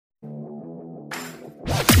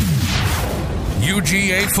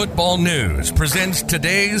UGA Football News presents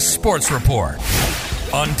today's Sports Report.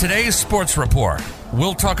 On today's Sports Report,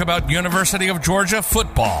 we'll talk about University of Georgia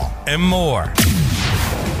football and more.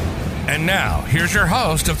 And now, here's your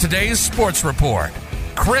host of today's Sports Report,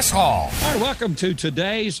 Chris Hall. All right, welcome to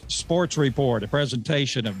today's Sports Report, a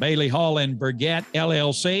presentation of Bailey Hall and Burgett,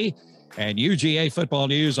 LLC, and UGA Football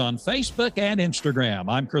News on Facebook and Instagram.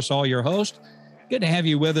 I'm Chris Hall, your host. Good to have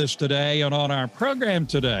you with us today. And on our program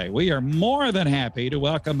today, we are more than happy to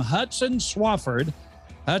welcome Hudson Swafford.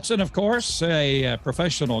 Hudson, of course, a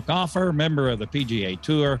professional golfer, member of the PGA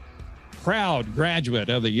Tour, proud graduate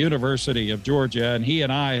of the University of Georgia, and he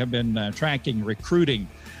and I have been tracking recruiting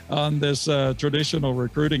on this traditional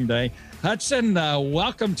recruiting day. Hudson,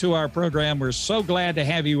 welcome to our program. We're so glad to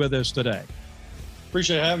have you with us today.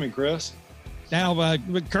 Appreciate having me, Chris. Now,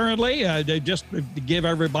 currently, just to give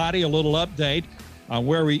everybody a little update on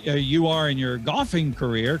where you are in your golfing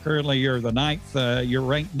career. Currently, you're the ninth. You're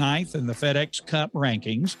ranked ninth in the FedEx Cup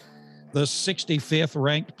rankings, the 65th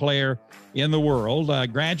ranked player in the world.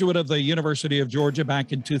 Graduate of the University of Georgia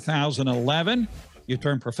back in 2011. You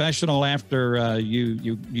turned professional after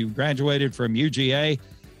you graduated from UGA.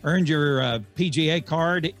 Earned your PGA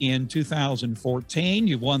card in 2014.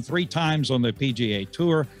 You've won 3 times on the PGA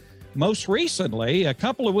Tour. Most recently, a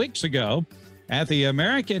couple of weeks ago, at the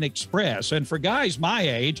American Express. And for guys my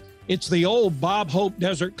age, it's the old Bob Hope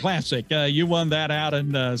Desert Classic. You won that out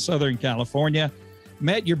in Southern California.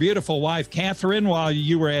 Met your beautiful wife, Catherine, while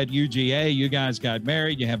you were at UGA. You guys got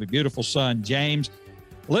married. You have a beautiful son, James,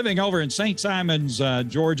 living over in St. Simons,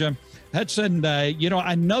 Georgia. Hudson,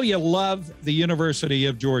 I know you love the University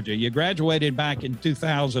of Georgia. You graduated back in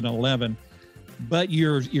 2011. But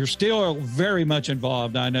you're still very much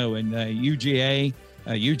involved, I know, in UGA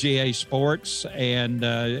sports, and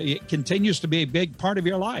it continues to be a big part of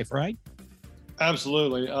your life, right?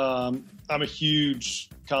 Absolutely. I'm a huge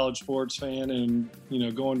college sports fan, and,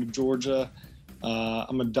 going to Georgia,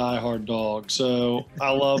 I'm a diehard dog. So I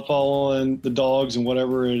love following the dogs and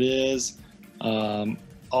whatever it is.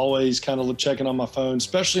 Always kind of checking on my phone,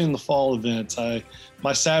 especially in the fall events.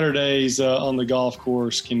 My Saturdays on the golf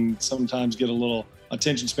course can sometimes get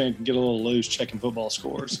attention span can get a little loose checking football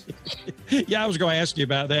scores. Yeah, I was going to ask you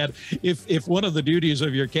about that. If one of the duties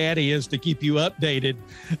of your caddy is to keep you updated,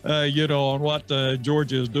 on what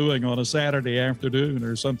Georgia is doing on a Saturday afternoon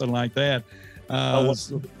or something like that.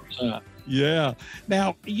 Yeah.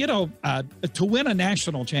 Now, to win a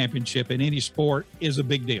national championship in any sport is a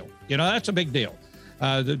big deal. That's a big deal.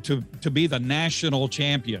 To be the national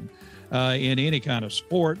champion in any kind of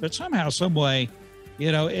sport, but somehow, some way,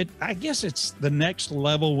 I guess it's the next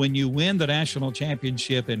level when you win the national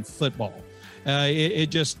championship in football.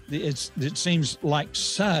 It seems like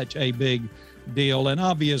such a big deal, and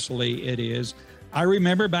obviously it is. I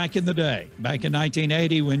remember back in the day, back in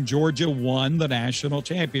 1980, when Georgia won the national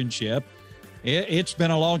championship. It's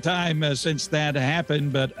been a long time since that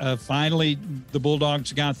happened, but finally the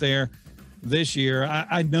Bulldogs got there this year.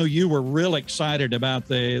 I know you were real excited about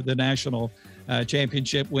the national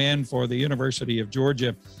championship win for the University of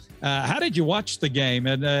Georgia. How did you watch the game,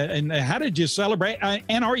 and how did you celebrate?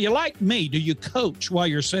 And are you like me? Do you coach while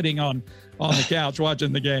you're sitting on the couch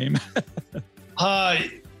watching the game? I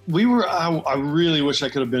really wish I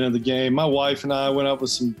could have been in the game. My wife and I went up with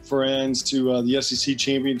some friends to the SEC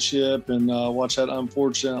championship and watched that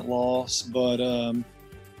unfortunate loss, but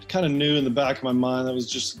kind of knew in the back of my mind that was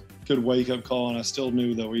just good wake-up call, and I still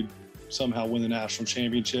knew that we'd somehow win the national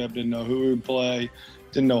championship. Didn't know who we would play,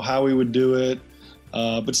 didn't know how we would do it,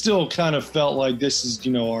 but still kind of felt like this is,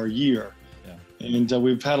 our year. Yeah. And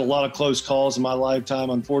we've had a lot of close calls in my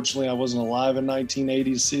lifetime. Unfortunately, I wasn't alive in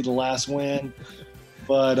 1980 to see the last win,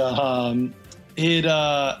 but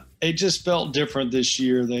it just felt different this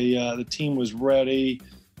year. The team was ready.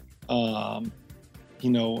 I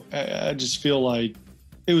just feel like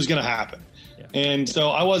it was going to happen. And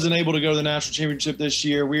so I wasn't able to go to the national championship this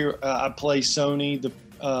year. I play Sony, the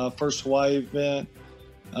first Hawaii event.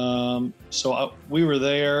 We were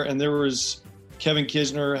there, and there was Kevin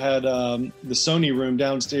Kisner had the Sony room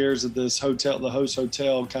downstairs at this hotel, the host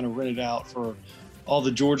hotel, kind of rented out for all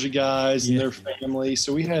the Georgia guys and their family.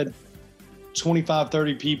 So we had 25,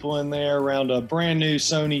 30 people in there around a brand new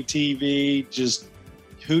Sony TV, just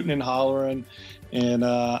hooting and hollering. And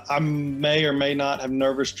I may or may not have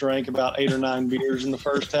nervous drank about 8 or 9 beers in the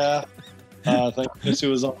first half. I think it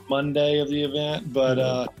was on Monday of the event,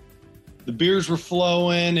 but the beers were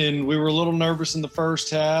flowing, and we were a little nervous in the first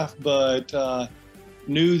half, but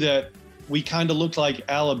knew that we kind of looked like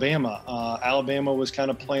Alabama. Alabama was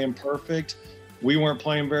kind of playing perfect. we weren't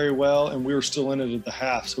playing very well, and we were still in it at the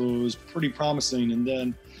half. So it was pretty promising. And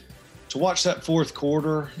then to watch that fourth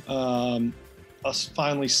quarter, us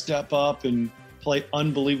finally step up and play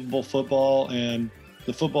unbelievable football, and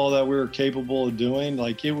the football that we were capable of doing,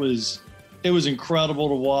 like it was incredible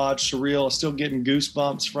to watch, surreal, still getting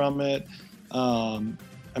goosebumps from it.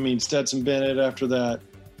 I mean, Stetson Bennett, after that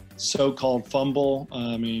so-called fumble,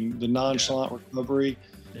 I mean, the nonchalant recovery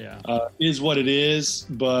is what it is,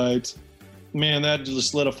 but man, that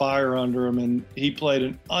just lit a fire under him, and he played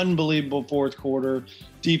an unbelievable fourth quarter.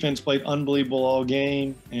 Defense played unbelievable all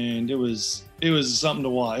game, and it was something to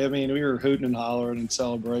watch. I mean, we were hooting and hollering and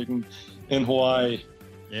celebrating in Hawaii.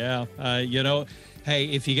 Yeah. Hey,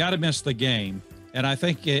 if you got to miss the game, and I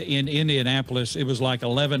think in Indianapolis, it was like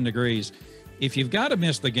 11 degrees. If you've got to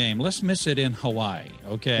miss the game, let's miss it in Hawaii.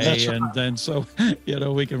 Okay. That's and right. then so,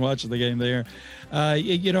 we can watch the game there.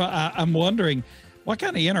 I'm wondering, what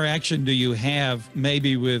kind of interaction do you have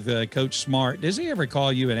maybe with Coach Smart? Does he ever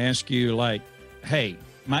call you and ask you like, hey,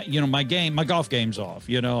 my golf game's off,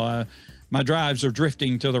 my drives are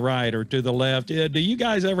drifting to the right or to the left. Do you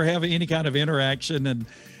guys ever have any kind of interaction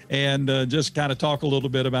and just kind of talk a little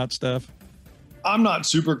bit about stuff? I'm not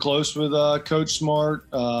super close with Coach Smart.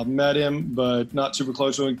 Met him, but not super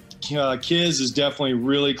close with him. Kiz is definitely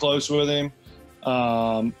really close with him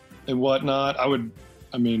and whatnot. I would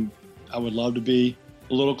love to be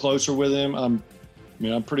a little closer with him.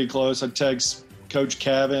 I'm pretty close. I text Coach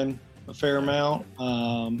Cavan a fair amount.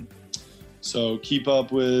 So keep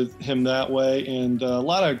up with him that way. And a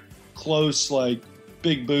lot of close, like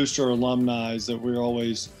big booster alumni that we're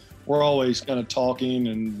always kind of talking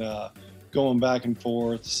and going back and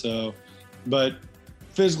forth. So, but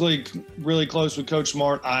physically really close with Coach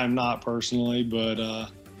Smart, I am not personally, but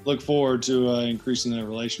look forward to increasing that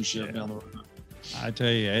relationship down the road. I tell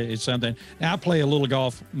you, it's something. Now, I play a little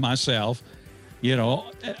golf myself.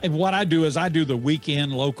 What I do is I do the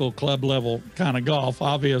weekend local club level kind of golf,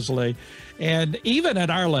 obviously. And even at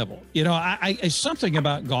our level, it's something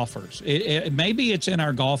about golfers. Maybe it's in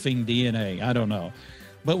our golfing DNA. I don't know.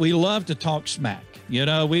 But we love to talk smack.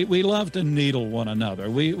 We love to needle one another.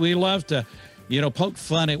 We love to, poke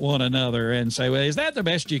fun at one another and say, well, is that the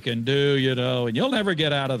best you can do? And you'll never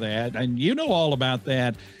get out of that. And all about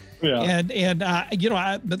that. Yeah. And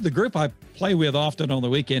the group I play with often on the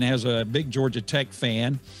weekend has a big Georgia Tech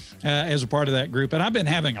fan as a part of that group. And I've been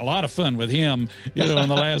having a lot of fun with him, in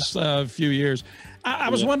the last few years. I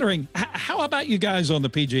was wondering, how about you guys on the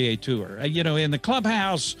PGA Tour? In the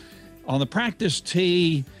clubhouse, on the practice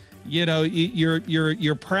tee,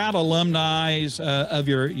 you're proud alumni of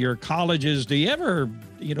your colleges. Do you ever,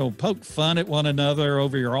 poke fun at one another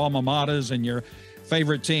over your alma maters and your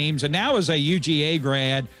favorite teams? And now as a UGA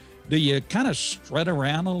grad, do you kind of strut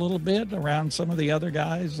around a little bit around some of the other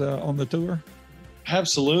guys on the tour?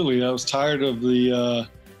 Absolutely. I was tired of the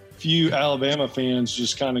few Alabama fans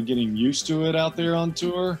just kind of getting used to it out there on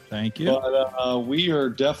tour. Thank you. But we're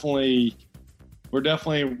definitely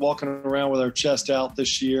walking around with our chest out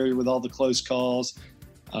this year with all the close calls.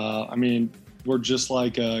 We're just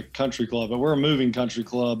like a country club, but we're a moving country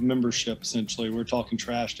club membership, essentially. We're talking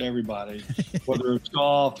trash to everybody, whether it's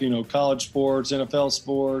golf, college sports, NFL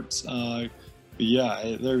sports. But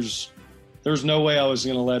yeah, there's no way I was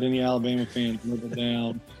going to let any Alabama fans live it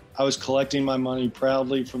down. I was collecting my money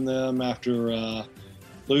proudly from them after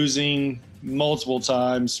losing multiple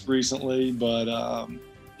times recently, but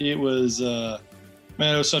it was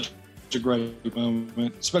such a great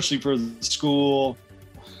moment, especially for the school.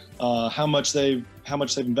 How much they've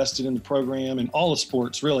invested in the program and all the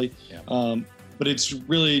sports, really. Yeah. But it's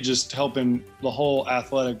really just helping the whole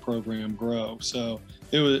athletic program grow. So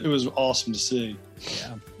it was awesome to see.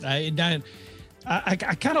 Yeah, I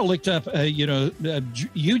kind of looked up,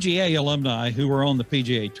 UGA alumni who were on the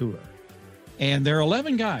PGA Tour, and there are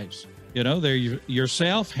 11 guys. They're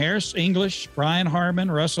yourself, Harris English, Brian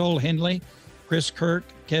Harmon, Russell Henley, Chris Kirk,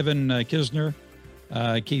 Kevin Kisner,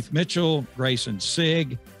 Keith Mitchell, Grayson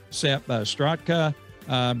Sigg, Sepp Stratka,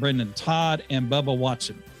 Brendan Todd, and Bubba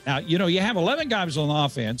Watson. Now, you have 11 guys on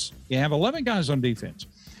offense. You have 11 guys on defense.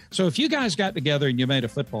 So if you guys got together and you made a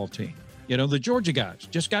football team, the Georgia guys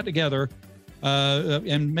just got together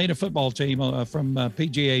and made a football team from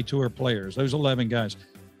PGA Tour players, those 11 guys,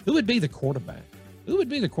 who would be the quarterback? Who would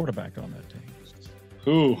be the quarterback on that team?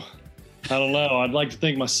 Ooh, I don't know. I'd like to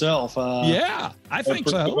think myself. I think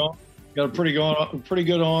so. Got a pretty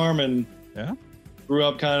good arm and grew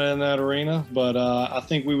up kind of in that arena. But I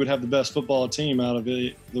think we would have the best football team out of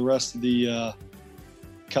the rest of the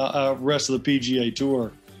PGA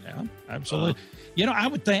Tour. Yeah, absolutely. I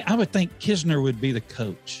would think Kisner would be the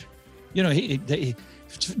coach. He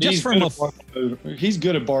Just he's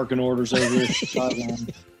good at barking orders over there.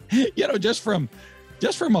 Just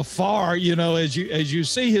from afar, as you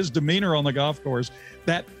see his demeanor on the golf course,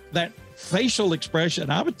 that facial expression,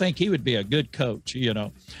 I would think he would be a good coach,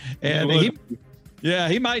 and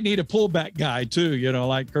he might need a pullback guy too,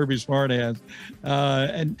 like Kirby Smart has.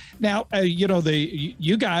 And now,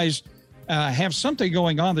 you guys have something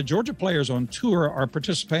going on. The Georgia players on tour are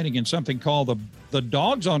participating in something called the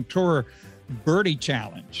Dogs on Tour Birdie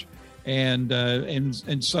Challenge. And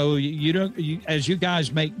so, as you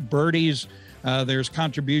guys make birdies, there's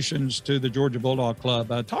contributions to the Georgia Bulldog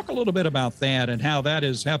Club. Talk a little bit about that and how that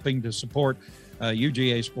is helping to support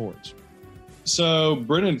UGA sports. So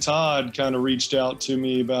Brendan Todd kind of reached out to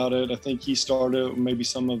me about it. I think he started maybe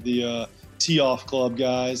some of the Tee Off Club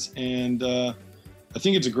guys. And I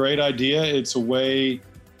think it's a great idea. It's a way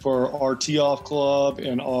for our Tee Off Club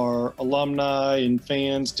and our alumni and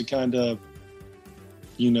fans to kind of,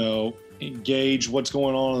 engage what's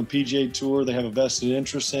going on the PGA Tour. They have a vested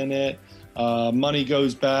interest in it. Money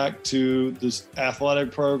goes back to this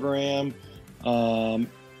athletic program and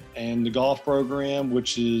the golf program,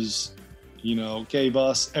 which is, gave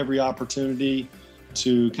us every opportunity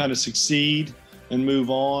to kind of succeed and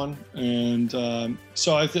move on. And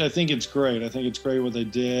so I think it's great. I think it's great what they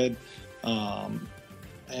did.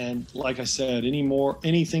 And like I said,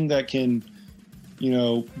 anything that can,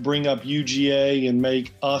 bring up UGA and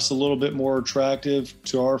make us a little bit more attractive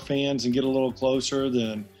to our fans and get a little closer,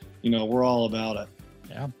 then, we're all about it.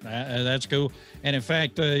 Yeah, that's cool. And in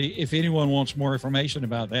fact, if anyone wants more information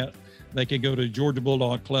about that, they can go to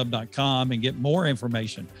GeorgiaBulldogClub.com and get more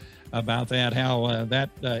information about that, how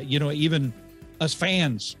even us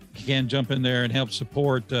fans can jump in there and help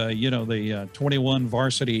support, the 21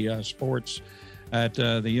 varsity sports at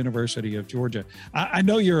the University of Georgia. I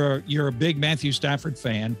know you're a big Matthew Stafford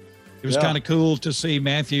fan. It was kind of cool to see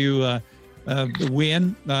Matthew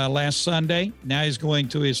win last Sunday. Now he's going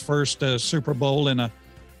to his first Super Bowl in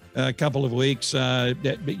a couple of weeks.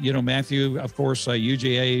 Matthew, of course,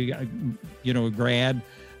 UGA, grad.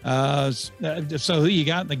 So who you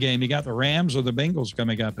got in the game? You got the Rams or the Bengals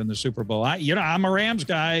coming up in the Super Bowl? I'm a Rams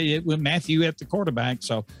guy with Matthew at the quarterback.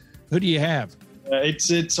 So who do you have?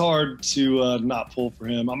 It's hard to not pull for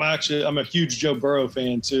him. I'm a huge Joe Burrow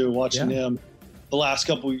fan too. Watching him the last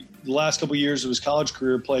couple years of his college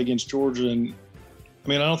career play against Georgia, and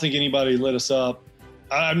I don't think anybody lit us up.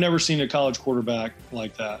 I've never seen a college quarterback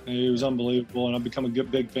like that. It was unbelievable, and I've become a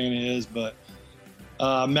big fan of his. But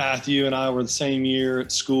Matthew and I were the same year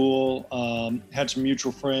at school, had some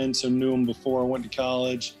mutual friends, so knew him before I went to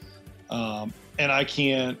college. And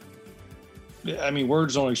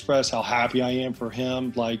words don't express how happy I am for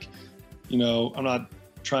him. I'm not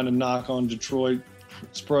trying to knock on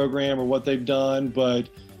Detroit's program or what they've done, but,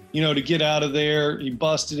 to get out of there, he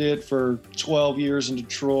busted it for 12 years in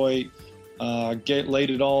Detroit. Laid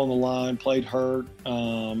it all on the line, played hurt,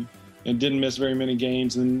 and didn't miss very many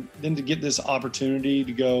games. And then to get this opportunity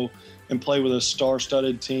to go and play with a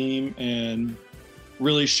star-studded team and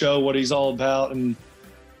really show what he's all about, and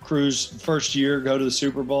Cruz first year go to the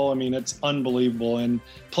Super Bowl. It's unbelievable. And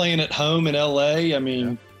playing at home in LA,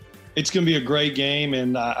 it's going to be a great game.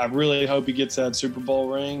 And I really hope he gets that Super Bowl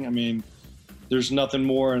ring. There's nothing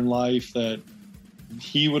more in life that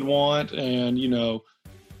he would want. And,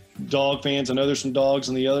 dog fans, I know there's some dogs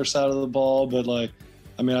on the other side of the ball, but I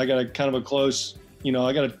got a kind of a close, I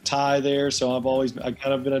got a tie there. So I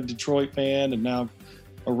kind of been a Detroit fan and now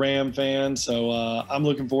a Ram fan. So I'm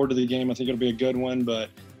looking forward to the game. I think it'll be a good one, but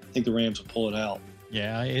I think the Rams will pull it out.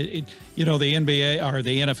 Yeah. The NBA or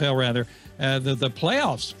the NFL rather, the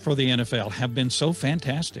playoffs for the NFL have been so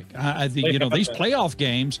fantastic. These playoff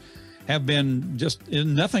games have been just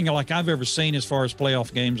nothing like I've ever seen as far as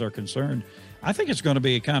playoff games are concerned. I think it's going to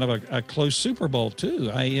be kind of a close Super Bowl too.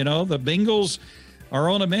 The Bengals are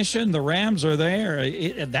on a mission. The Rams are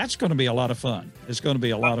there. That's going to be a lot of fun. It's going to be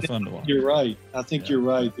a lot of fun to watch. You're right. I think you're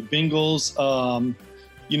right. The Bengals,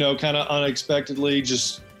 kind of unexpectedly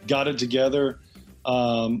just got it together.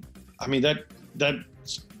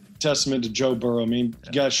 That's testament to Joe Burrow. He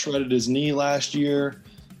got shredded his knee last year,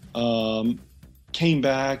 came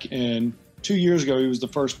back, and 2 years ago he was the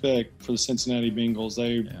first pick for the Cincinnati Bengals.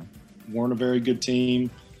 They weren't a very good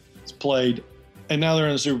team. It's played, and now they're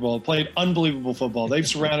in the Super Bowl. Played unbelievable football. They've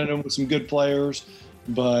surrounded them with some good players,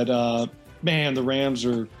 but the Rams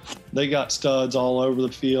they got studs all over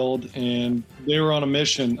the field, and they were on a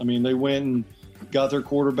mission. They went and got their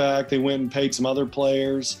quarterback. They went and paid some other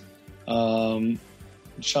players. Sean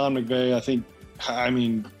McVay, I think,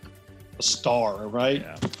 a star, right?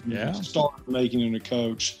 Yeah. A star making him a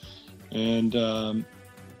coach. And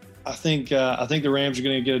think the Rams are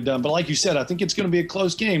going to get it done. But like you said, I think it's going to be a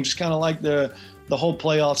close game, just kind of like the whole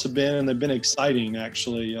playoffs have been, and they've been exciting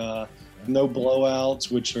actually. No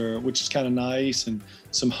blowouts, which is kind of nice, and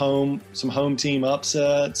some home team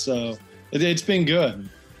upsets. So it's been good.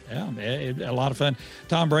 Yeah, a lot of fun.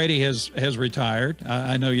 Tom Brady has retired.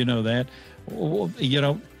 I know you know that. You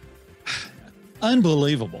know,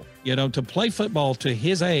 unbelievable. You know, to play football to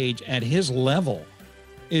his age at his level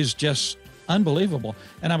is just unbelievable.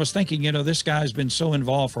 And I was thinking, you know, this guy's been so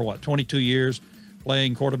involved for 22 years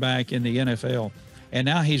playing quarterback in the NFL, and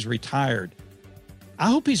now he's retired. I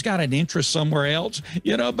hope he's got an interest somewhere else,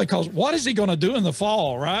 you know, because what is he going to do in the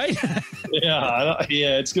fall, right? Yeah,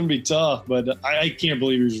 it's going to be tough, but I can't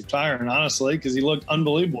believe he's retiring, honestly, because he looked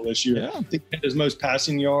unbelievable this year. Yeah. I think he had his most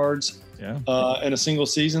passing yards in a single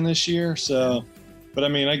season this year. So, but I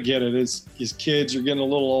mean, I get it. His kids are getting a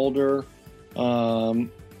little older, and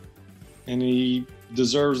he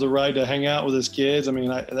deserves the right to hang out with his kids. I mean,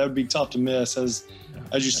 that would be tough to miss. As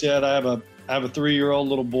you said, I have a 3-year-old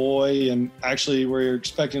little boy, and actually we're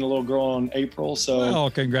expecting a little girl in April. So,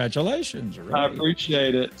 well, congratulations. Right? I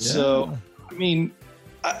appreciate it. Yeah. So, I mean,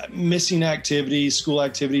 missing activities, school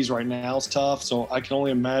activities right now is tough. So I can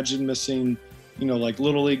only imagine missing, you know, like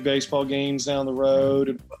Little League baseball games down the road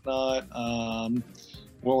and whatnot,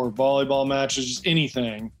 or volleyball matches, just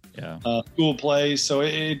anything. Yeah. School plays. So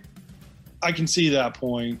I can see that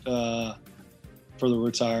point for the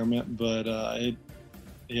retirement, but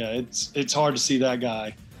it's hard to see that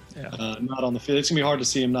guy not on the field. It's gonna be hard to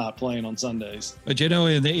see him not playing on Sundays. But you know,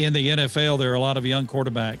 in the NFL, there are a lot of young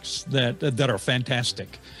quarterbacks that are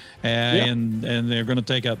fantastic, and they're going to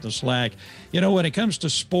take up the slack. You know, when it comes to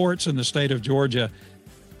sports in the state of Georgia,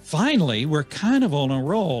 finally we're kind of on a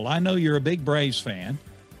roll. I know you're a big Braves fan.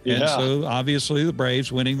 And so obviously the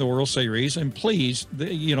Braves winning the World Series, and please,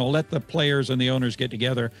 you know, let the players and the owners get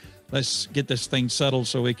together. Let's get this thing settled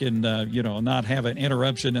so we can, you know, not have an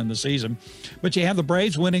interruption in the season. But you have the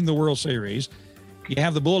Braves winning the World Series. You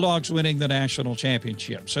have the Bulldogs winning the national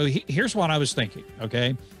championship. So here's what I was thinking,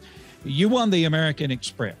 okay? You won the American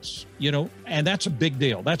Express, you know, and that's a big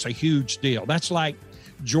deal. That's a huge deal. That's like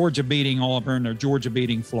Georgia beating Auburn or Georgia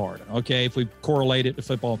beating Florida, okay, if we correlate it to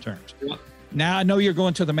football terms. Yeah. Now, I know you're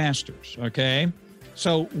going to the Masters, okay?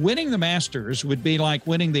 So winning the Masters would be like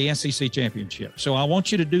winning the SEC championship. So I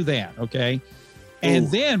want you to do that, okay?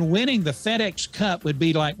 And then winning the FedEx Cup would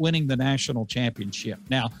be like winning the national championship.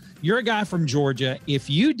 Now, you're a guy from Georgia. If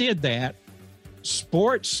you did that,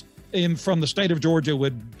 sports from the state of Georgia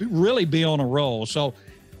would really be on a roll. So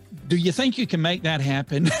do you think you can make that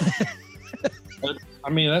happen? I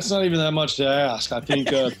mean, that's not even that much to ask. I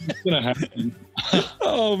think it's going to happen.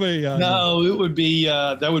 Oh, man. No, it would be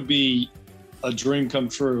that would be a dream come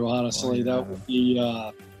true, honestly. That would be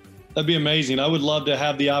that'd be amazing. I would love to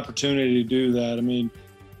have the opportunity to do that. I mean,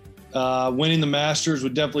 winning the Masters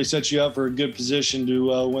would definitely set you up for a good position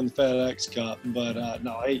to win the FedEx Cup. But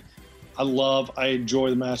no, I enjoy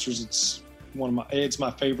the Masters. It's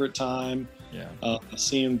my favorite time. Yeah.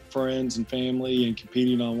 Seeing friends and family and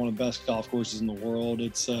competing on one of the best golf courses in the world.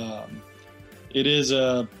 It's a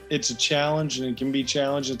challenge, and it can be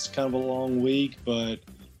challenging. It's kind of a long week, but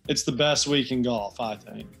it's the best week in golf, I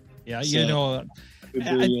think. Yeah. So, you know,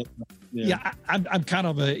 I'm kind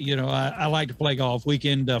of I like to play golf,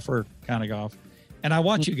 weekend for kind of golf, and I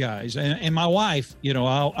watch you guys, and my wife, you know,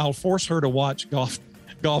 I'll force her to watch golf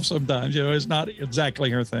sometimes. You know, it's not exactly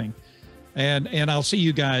her thing. And I'll see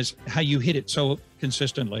you guys, how you hit it so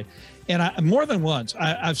consistently. And more than once,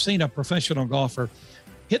 I've seen a professional golfer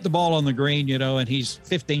hit the ball on the green, you know, and he's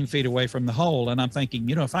 15 feet away from the hole. And I'm thinking,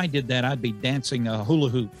 you know, if I did that, I'd be dancing a hula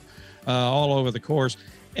hoop all over the course.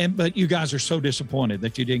 But you guys are so disappointed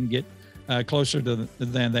that you didn't get closer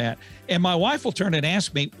than that. And my wife will turn and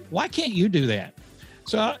ask me, why can't you do that?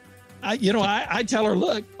 So, I tell her,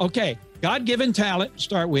 look, okay, God-given talent to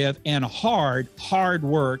start with, and hard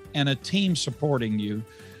work, and a team supporting you,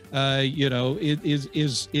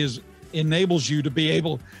 is enables you to be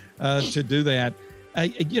able to do that. I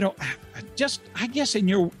guess in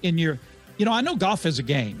your, I know golf is a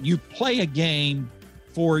game. You play a game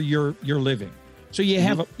for your living. So you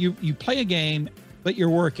have you play a game, but you're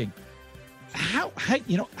working. How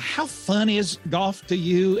fun is golf to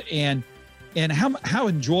you, and how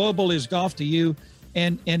enjoyable is golf to you?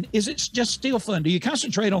 And is it just still fun? Do you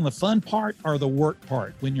concentrate on the fun part or the work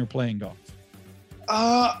part when you're playing golf?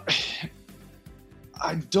 I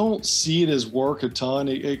don't see it as work a ton.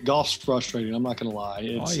 Golf's frustrating. I'm not going to lie.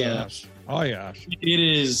 It's, oh yes. It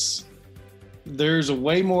is. There's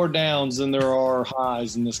way more downs than there are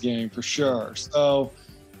highs in this game for sure. So,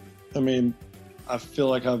 I mean, I feel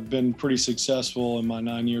like I've been pretty successful in my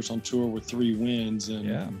 9 years on tour with 3 wins,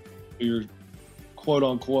 and you're quote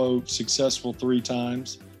unquote successful 3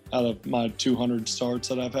 times out of my 200 starts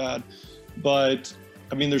that I've had. But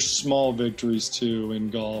I mean, there's small victories too in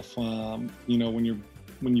golf. You know, when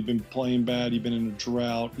you've been playing bad, you've been in a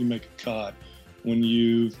drought, you make a cut. When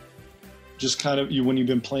you've just when you've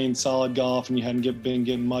been playing solid golf and you hadn't been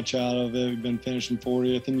getting much out of it, you've been finishing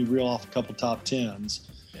 40th, and you reel off a couple top 10s.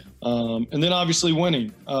 And then obviously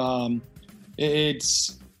winning.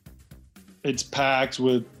 It's packed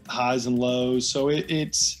with highs and lows. So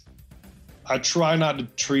I try not to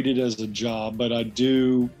treat it as a job, but I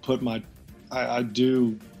do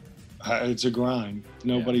it's a grind.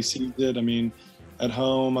 Nobody sees it. I mean, at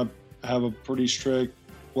home, I have a pretty strict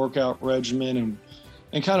workout regimen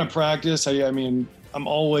and kind of practice. I mean, I'm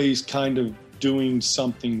always kind of doing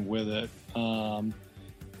something with it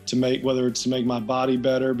whether it's to make my body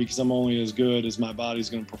better, because I'm only as good as my body's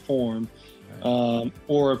going to perform,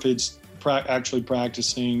 or if it's actually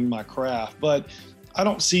practicing my craft. But I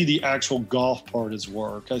don't see the actual golf part as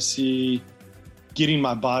work. I see getting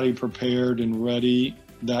my body prepared and ready.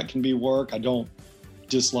 That can be work. I don't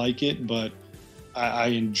dislike it, but I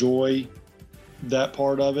enjoy that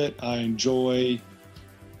part of it. I enjoy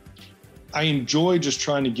just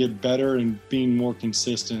trying to get better and being more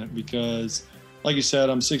consistent, because like you said,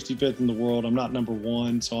 I'm 65th in the world. I'm not number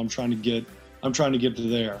 1, so I'm trying to get to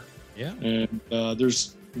there. Yeah. And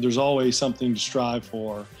there's always something to strive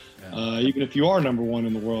for, even if you are number 1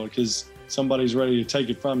 in the world, because somebody's ready to take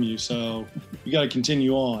it from you. So you got to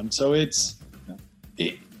continue on. So I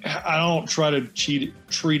don't try to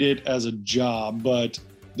treat it as a job, but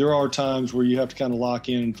there are times where you have to kind of lock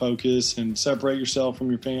in and focus and separate yourself from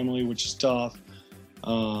your family, which is tough,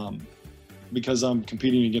 because I'm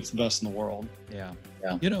competing against the best in the world. Yeah.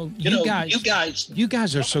 You know, you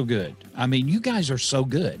guys are so good. I mean, you guys are so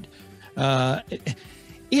good.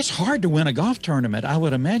 It's hard to win a golf tournament, I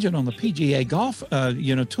would imagine, on the PGA Golf,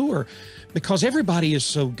 tour, because everybody is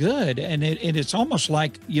so good. And it's almost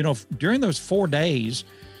like, during those 4 days,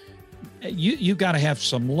 you got to have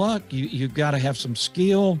some luck. You've got to have some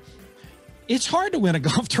skill. It's hard to win a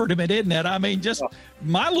golf tournament, isn't it? I mean, just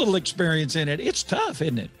my little experience in it, it's tough,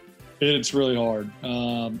 isn't it? It's really hard.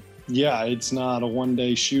 It's not a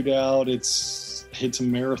one-day shootout. It's a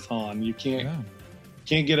marathon. You can't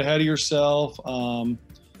get ahead of yourself.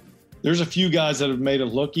 There's a few guys that have made it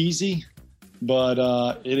look easy, but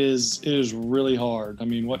it is really hard. I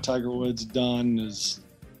mean, what Tiger Woods done is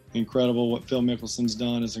incredible. What Phil Mickelson's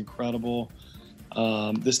done is incredible.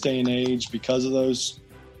 This day and age, because of those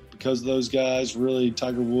guys, really,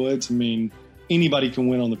 Tiger Woods, I mean, anybody can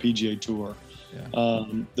win on the PGA Tour. Yeah.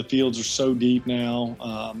 The fields are so deep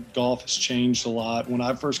now. Golf has changed a lot. When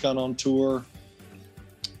I first got on tour,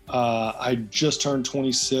 I just turned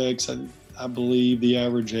 26. I believe the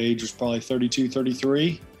average age was probably 32,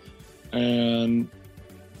 33. And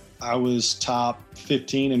I was top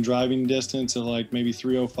 15 in driving distance at like maybe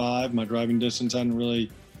 305. My driving distance hadn't really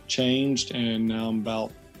changed. And now I'm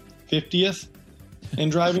about 50th in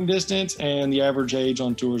driving distance, and the average age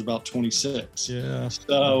on tour is about 26. Yeah.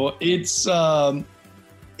 So it's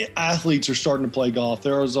athletes are starting to play golf.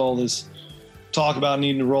 There was all this talk about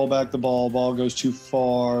needing to roll back the ball goes too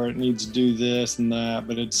far, it needs to do this and that,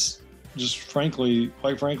 but it's just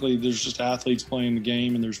quite frankly, there's just athletes playing the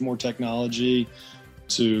game, and there's more technology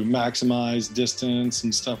to maximize distance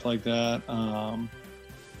and stuff like that.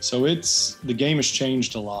 So the game has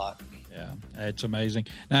changed a lot. Yeah, it's amazing.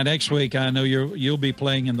 Now, next week, I know you'll be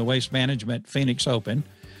playing in the Waste Management Phoenix Open.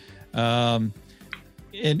 And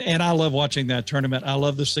I love watching that tournament. I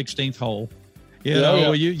love the 16th hole.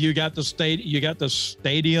 You got the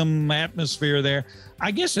stadium atmosphere there.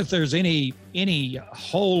 I guess if there's any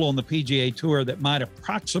hole on the PGA Tour that might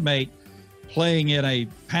approximate playing in a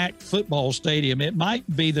packed football stadium, it might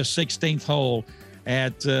be the 16th hole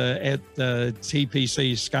at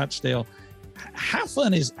TPC Scottsdale. How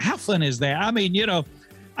fun is that? I mean,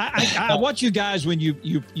 I watch you guys when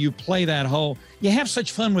you play that hole. You have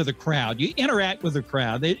such fun with the crowd. You interact with the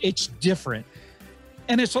crowd. It's different,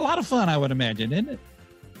 and it's a lot of fun, I would imagine, isn't it?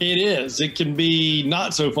 It is. It can be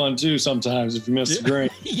not so fun too sometimes if you miss the green.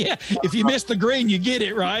 Yeah, if you miss the green, you get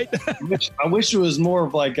it right. I wish it was more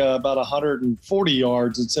of like about 140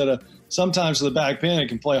 yards instead of sometimes the back pin. It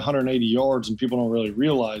can play 180 yards, and people don't really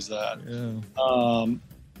realize that. Yeah.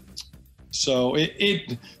 So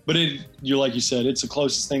you like you said, it's the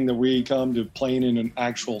closest thing that we come to playing in an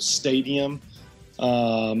actual stadium.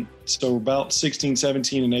 So about 16,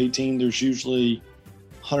 17, and 18, there's usually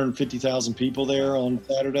 150,000 people there on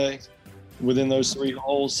Saturday within those 3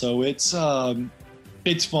 holes. So it's fun.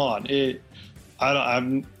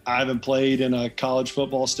 I haven't played in a college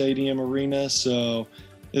football stadium arena, so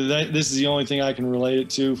this is the only thing I can relate it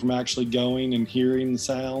to from actually going and hearing the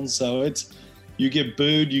sounds. So you get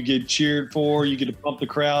booed, you get cheered for, you get to pump the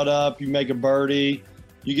crowd up, you make a birdie,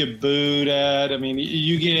 you get booed at. I mean,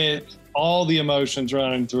 you get all the emotions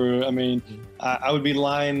running through. I mean, I would be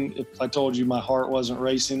lying if I told you my heart wasn't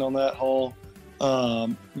racing on that hole.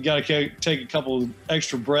 You got to take a couple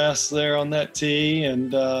extra breaths there on that tee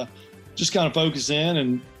and just kind of focus in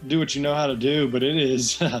and do what you know how to do. But it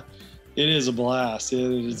is a blast.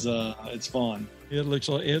 It's fun. It looks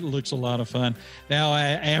a lot of fun. Now,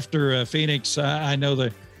 after Phoenix, I know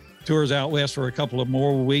the tour's out west for a couple of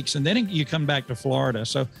more weeks, and then you come back to Florida.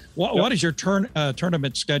 So what does your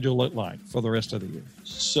tournament schedule look like for the rest of the year?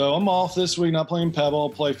 So I'm off this week, not playing Pebble. I'll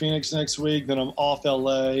play Phoenix next week. Then I'm off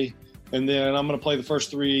LA. And then I'm going to play the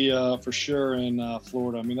first three for sure in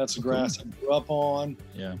Florida. I mean, that's the grass I grew up on.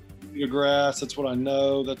 Yeah. The grass, that's what I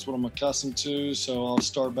know. That's what I'm accustomed to. So I'll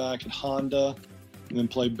start back at Honda and then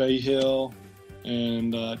play Bay Hill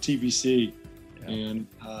and TPC. Yeah. And,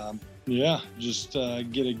 just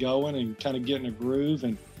get it going and kind of get in a groove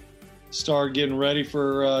and start getting ready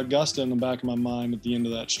for Augusta in the back of my mind at the end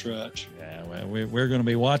of that stretch. Yeah, well, we're going to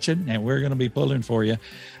be watching and we're going to be pulling for you.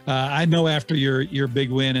 I know after your big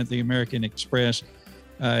win at the American Express,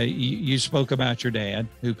 you spoke about your dad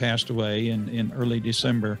who passed away in early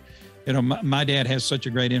December. You know, my dad has such a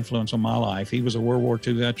great influence on my life. He was a World War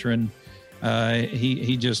II veteran.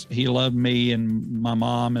 He loved me and my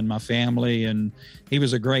mom and my family, and he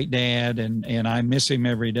was a great dad, and I miss him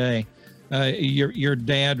every day. Your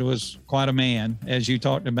dad was quite a man, as you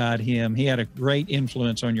talked about him. He had a great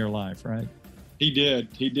influence on your life, right? He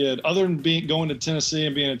did. Other than going to Tennessee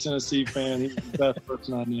and being a Tennessee fan, he was the best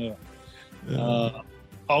person I knew.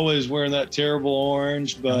 Always wearing that terrible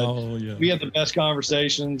orange, but we had the best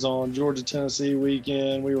conversations on Georgia-Tennessee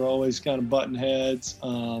weekend. We were always kind of butting heads.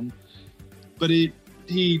 But he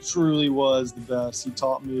truly was the best. He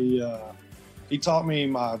taught me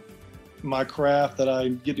my craft that I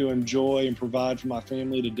get to enjoy and provide for my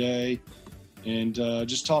family today, and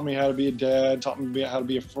just taught me how to be a dad, taught me how to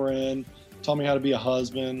be a friend, taught me how to be a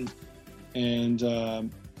husband, and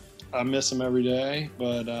I miss him every day,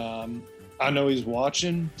 but I know he's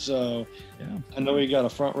watching, so I know he got a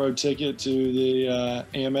front row ticket to the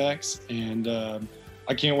Amex, and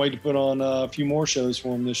I can't wait to put on a few more shows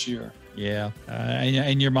for him this year. Yeah,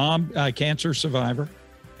 and your mom, cancer survivor,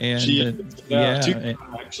 and she is,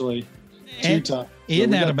 actually. 2 times. Isn't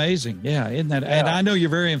that amazing? Yeah, isn't that? Yeah. And I know you're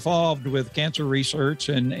very involved with cancer research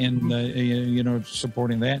and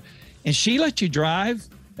supporting that. And she let you drive.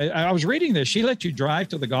 I was reading this. She let you drive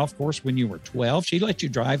to the golf course when you were 12. She let you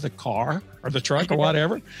drive the car or the truck or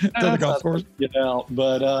whatever to the golf course. Get out,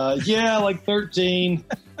 but like 13.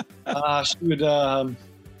 She would.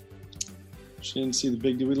 She didn't see the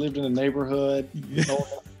big deal. We lived in a neighborhood,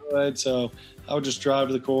 so I would just drive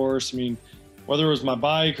to the course. I mean, whether it was my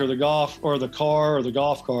bike or the car or the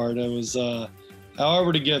golf cart, it was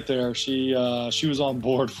however to get there. She was on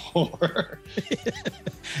board for.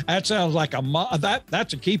 That sounds like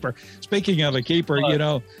that's a keeper. Speaking of a keeper,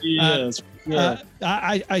 yes,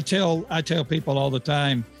 I tell people all the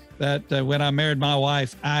time that when I married my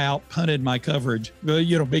wife, I outpunted my coverage,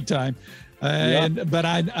 big time. But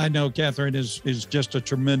I know Catherine is just a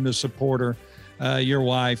tremendous supporter. Your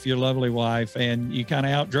wife, your lovely wife, and you kind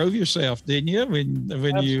of outdrove yourself, didn't you?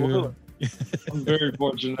 When you. I'm very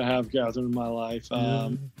fortunate to have Catherine in my life. I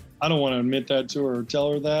don't want to admit that to her or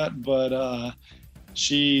tell her that, but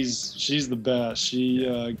she's the best. She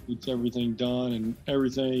gets everything done and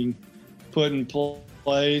everything put in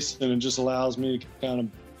place, and it just allows me to kind of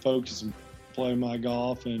focus and play my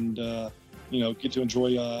golf and get to enjoy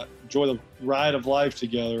the ride of life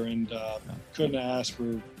together. And couldn't ask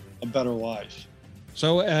for a better wife.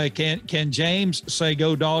 So can James say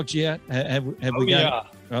 "Go Dogs" yet? Have we got?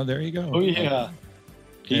 It? Oh, there you go. Oh yeah.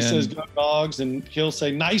 He says "Go Dogs," and he'll say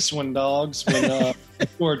 "Nice one, Dogs" when they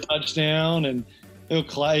score a touchdown, and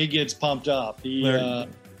he gets pumped up. He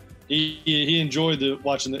enjoyed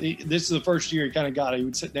watching this is the first year he kind of got it. He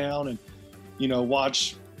would sit down and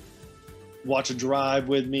watch a drive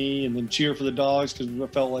with me, and then cheer for the Dogs because I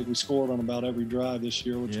felt like we scored on about every drive this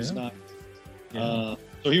year, which was nice. Yeah.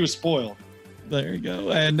 So he was spoiled. There you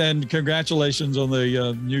go. And then congratulations on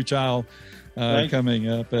the new child coming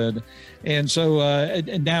up. And so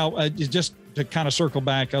now just to kind of circle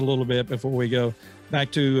back a little bit before we go back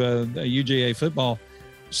to UGA football.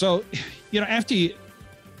 So, after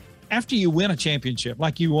you win a championship,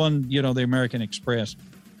 like you won, the American Express,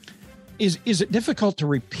 is it difficult to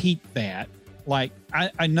repeat that like,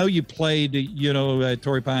 I know you played,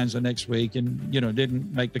 Torrey Pines the next week and,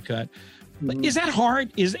 didn't make the cut. But is that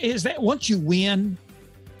hard? Is that once you win,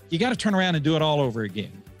 you got to turn around and do it all over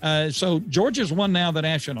again? So Georgia's won now the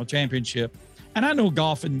national championship. And I know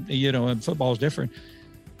golf and, and football is different.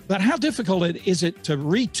 But how difficult is it to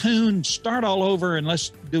retune, start all over, and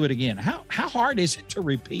let's do it again? How hard is it to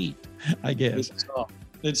repeat, I guess?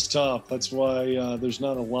 It's tough. That's why there's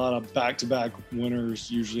not a lot of back-to-back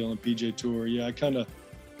winners usually on the PGA Tour. Yeah,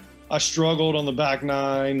 I struggled on the back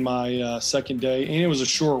nine my second day, and it was a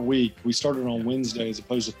short week. We started on Wednesday as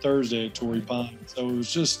opposed to Thursday at Torrey Pines. So it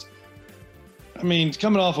was just,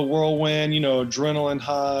 coming off a whirlwind, adrenaline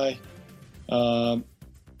high,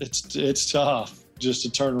 it's tough just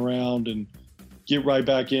to turn around and get right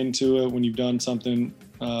back into it when you've done something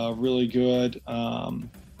really good.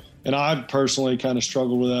 And I've personally kind of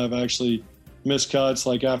struggled with that. I've actually missed cuts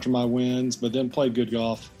like after my wins, but then played good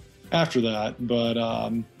golf after that. But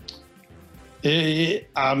I'm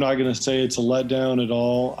not going to say it's a letdown at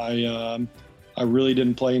all. I really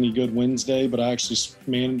didn't play any good Wednesday, but I actually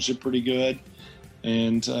managed it pretty good.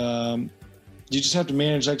 And you just have to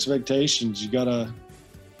manage expectations. You gotta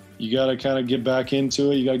kind of get back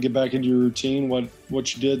into it. You got to get back into your routine,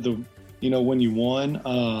 what you did when you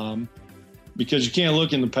won. Because you can't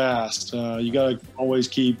look in the past. You got to always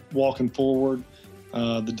keep walking forward.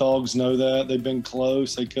 The Dogs know that. They've been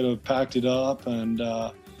close. They could have packed it up,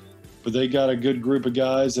 but they got a good group of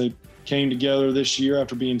guys that came together this year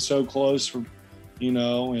after being so close.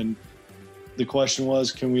 And the question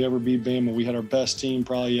was, can we ever beat Bama? We had our best team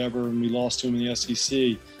probably ever, and we lost to them in the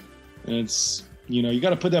SEC. And it's you got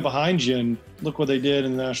to put that behind you. And look what they did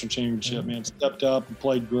in the national championship. Man, stepped up and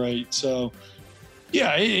played great. So,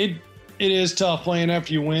 yeah, it is tough playing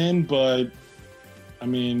after you win, but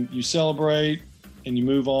you celebrate and you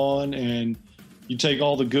move on and you take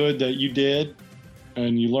all the good that you did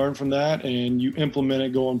and you learn from that and you implement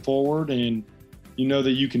it going forward, and you know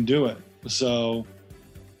that you can do it. So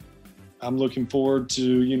I'm looking forward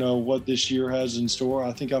to, what this year has in store.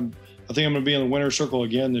 I think I'm going to be in the winner's circle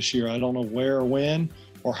again this year. I don't know where or when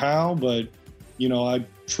or how, but, I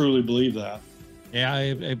truly believe that.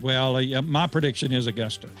 Yeah, my prediction is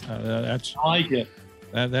Augusta. I like it.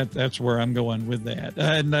 That's where I'm going with that.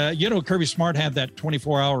 And, Kirby Smart had that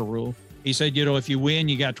 24-hour rule. He said, if you win,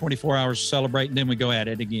 you got 24 hours to celebrate, and then we go at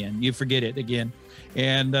it again. You forget it again.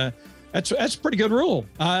 And that's a pretty good rule.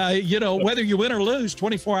 Whether you win or lose,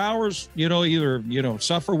 24 hours, either,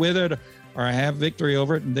 suffer with it or have victory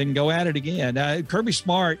over it and then go at it again. Kirby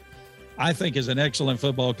Smart, I think, is an excellent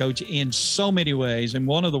football coach in so many ways. And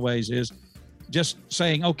one of the ways is just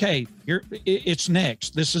saying, okay, here it's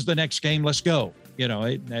next. This is the next game. Let's go.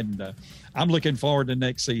 I'm looking forward to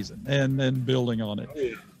next season and then building on it. Oh,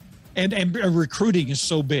 yeah. And recruiting is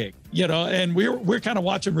so big, and we're kind of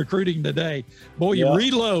watching recruiting today. Boy, you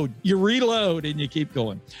reload and you keep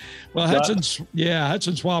going. Well, Hudson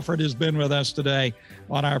Swafford has been with us today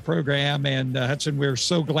on our program. And Hudson, we're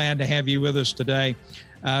so glad to have you with us today.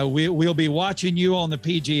 We'll be watching you on the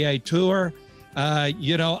PGA Tour.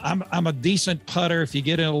 I'm a decent putter. If you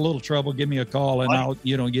get in a little trouble, give me a call and I'll,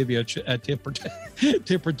 give you a tip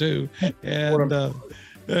or two.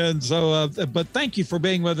 And so, but thank you for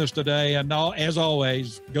being with us today. And as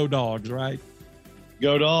always, go Dogs, right?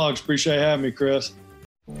 Go Dogs. Appreciate having me, Chris.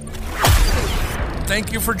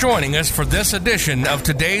 Thank you for joining us for this edition of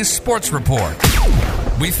today's Sports Report.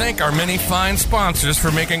 We thank our many fine sponsors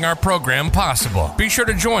for making our program possible. Be sure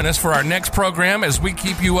to join us for our next program as we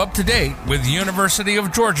keep you up to date with University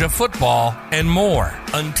of Georgia football and more.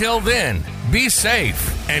 Until then, be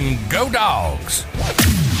safe and go Dogs.